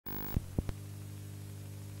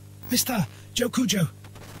MrJokujo.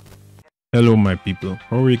 Hello my people,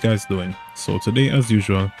 how are you guys doing? So today as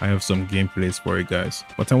usual I have some gameplays for you guys.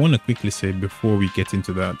 What I want to quickly say before we get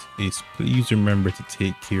into that is please remember to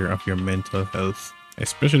take care of your mental health,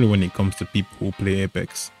 especially when it comes to people who play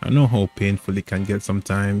Apex. I know how painful it can get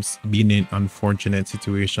sometimes being in unfortunate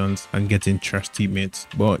situations and getting trash teammates,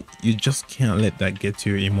 but you just can't let that get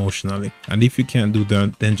to you emotionally. And if you can't do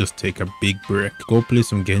that, then just take a big break. Go play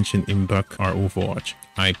some Genshin Impact or Overwatch.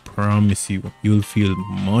 I promise you'll feel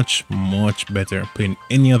much better playing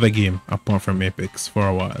any other game apart from Apex for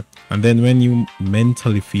a while. And then when you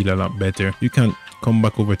mentally feel a lot better, you can come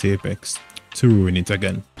back over to Apex to ruin it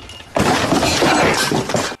again.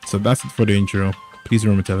 So that's it for the intro. Please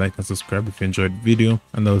remember to like and subscribe if you enjoyed the video,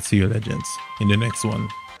 and I'll see you legends in the next one.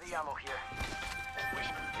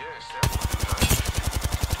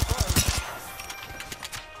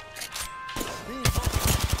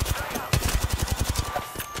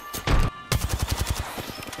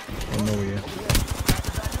 Oh no, yeah.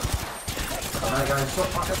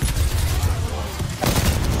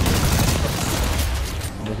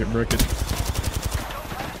 Break it.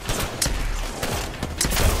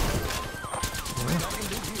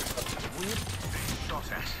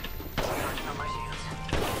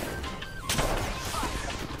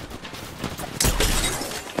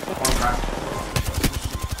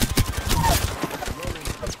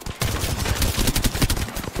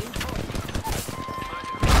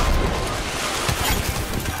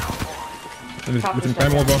 Let him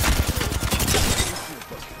climb over.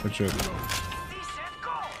 Good shot.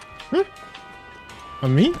 Huh?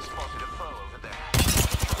 On me?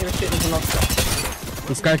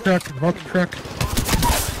 This guy crack, Valk crack.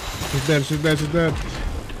 She's dead, she's dead, she's dead.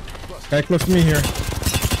 Guy close to me here.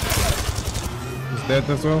 He's dead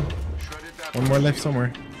as well. One more left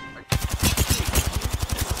somewhere.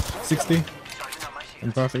 60.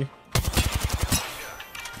 And 30.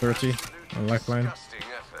 30. On lifeline.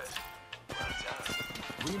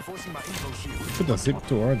 Put the zip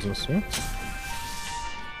towards us, what?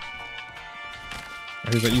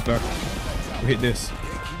 Here's an E-Pack. We hit this.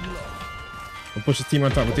 We'll push the team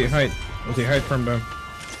on top. We'll take height. We'll take height from them.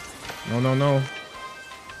 No.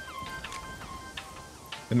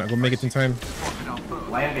 They're not gonna make it in time.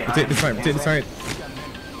 We'll take this height. We'll take this height.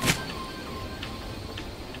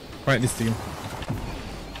 Fight this team.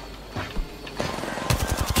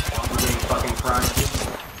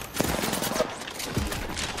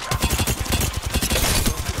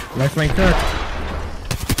 Lifeline crack.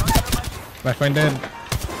 Lifeline dead.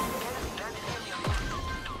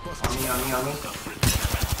 On me.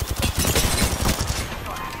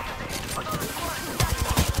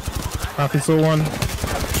 Happy so one.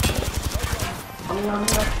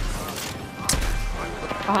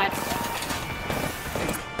 Behind.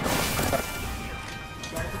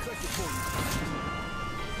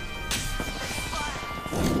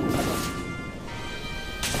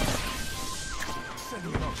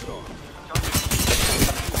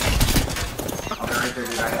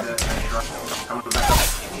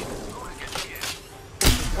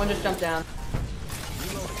 One just jumped down.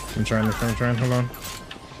 I'm trying, hold on.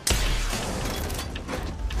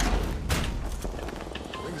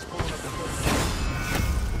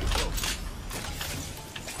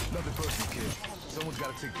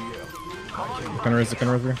 Can raise it.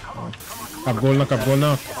 Up goal knock.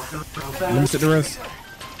 Let me sit the rest.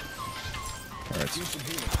 Alright.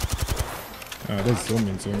 Ah, there's so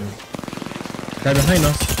many. Guy behind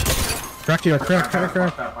us. Crack here, crack.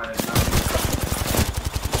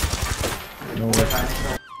 No way.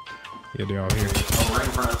 Yeah, they're all here.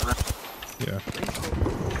 Yeah.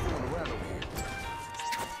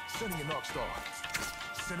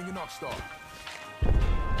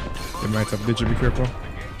 They might have digit, be careful.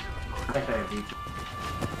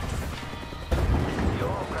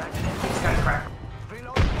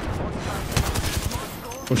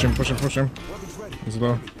 Push him. He's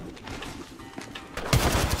low.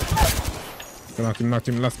 Knocked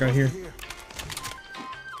him. Last guy here.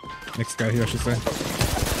 Next guy here, I should say.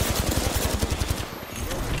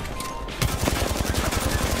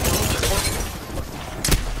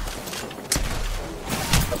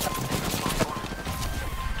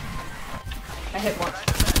 I hit one.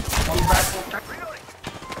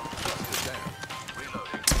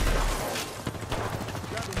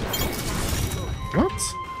 What?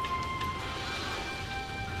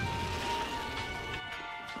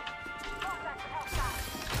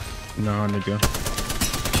 No, nigga.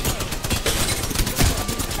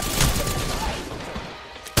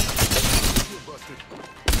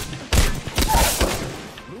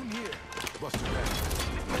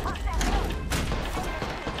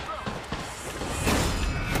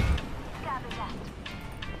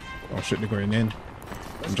 Oh shit, they're going in.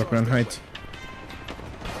 I'm dropping on height.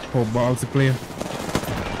 Whole balls to play.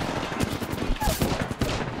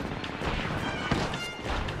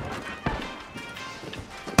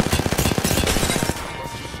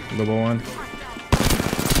 Loba one.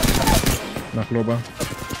 Knock Loba.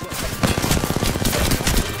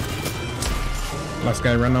 Last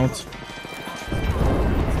guy ran out.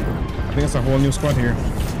 I think it's a whole new squad here.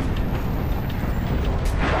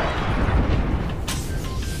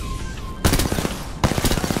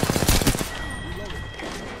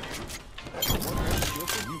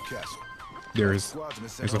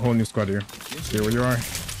 There's a whole new squad here. Stay where you are.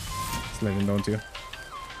 Sliding down to you.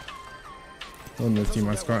 Whole new team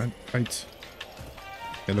on squad. Right.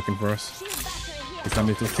 They're looking for us. It's on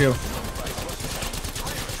little tail.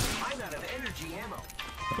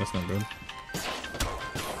 That's not good.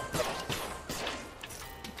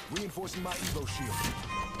 Reinforcing my Evo shield.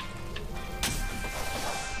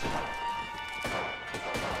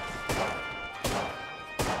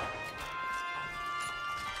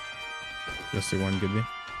 Just see one Gibby.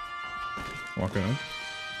 Walking up.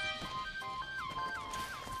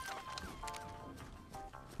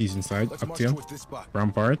 He's inside. Up to him.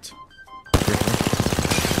 Rampart.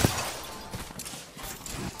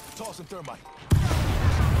 Tossing thermite.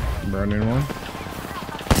 Burning one.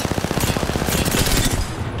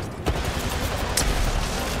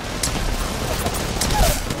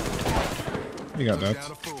 You got that.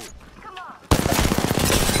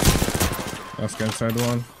 Last guy inside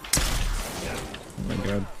one. Oh my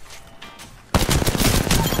god.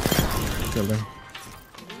 Killed him.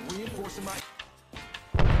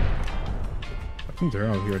 I think they're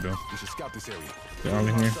all here though. We should scout this area. They're all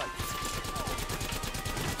in here.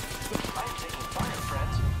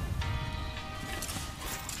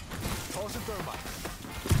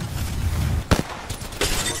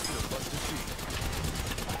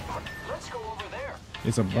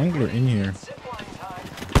 There's a bungler in here.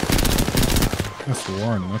 That's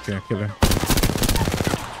one. Okay, kill him.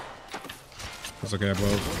 There's a guy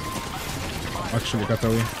above. Actually got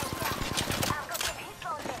away.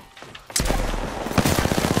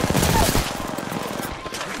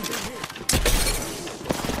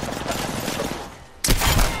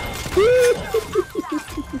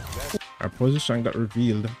 Our position got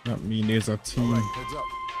revealed. That means there's a team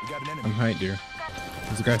on height there.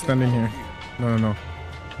 There's a guy standing here. No.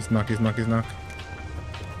 He's knock.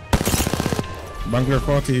 Bungler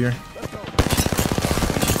 40 here.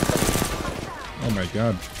 Oh my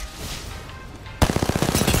god.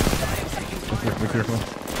 Be careful.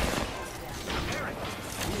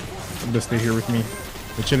 Just stay here with me.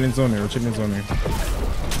 We're chilling zone here.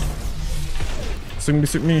 Swing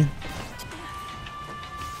this with me.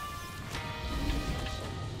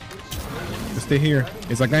 Just stay here.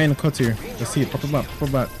 There's a guy in the cut here. Just see it. Pop it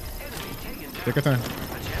back. Take your time.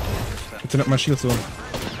 Putting up my shield zone.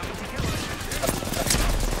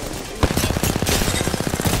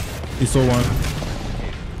 He saw one.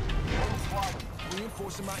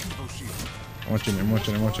 I'm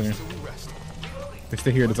watching him. They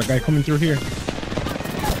stay here. There's a guy coming through here.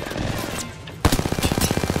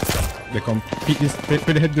 They come. Peek this. Play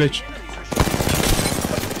the head glitch.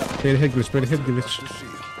 Play the head glitch.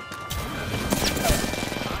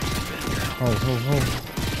 Oh.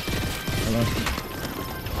 Hello.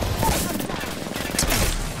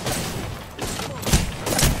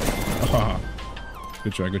 Ah,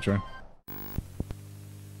 good try.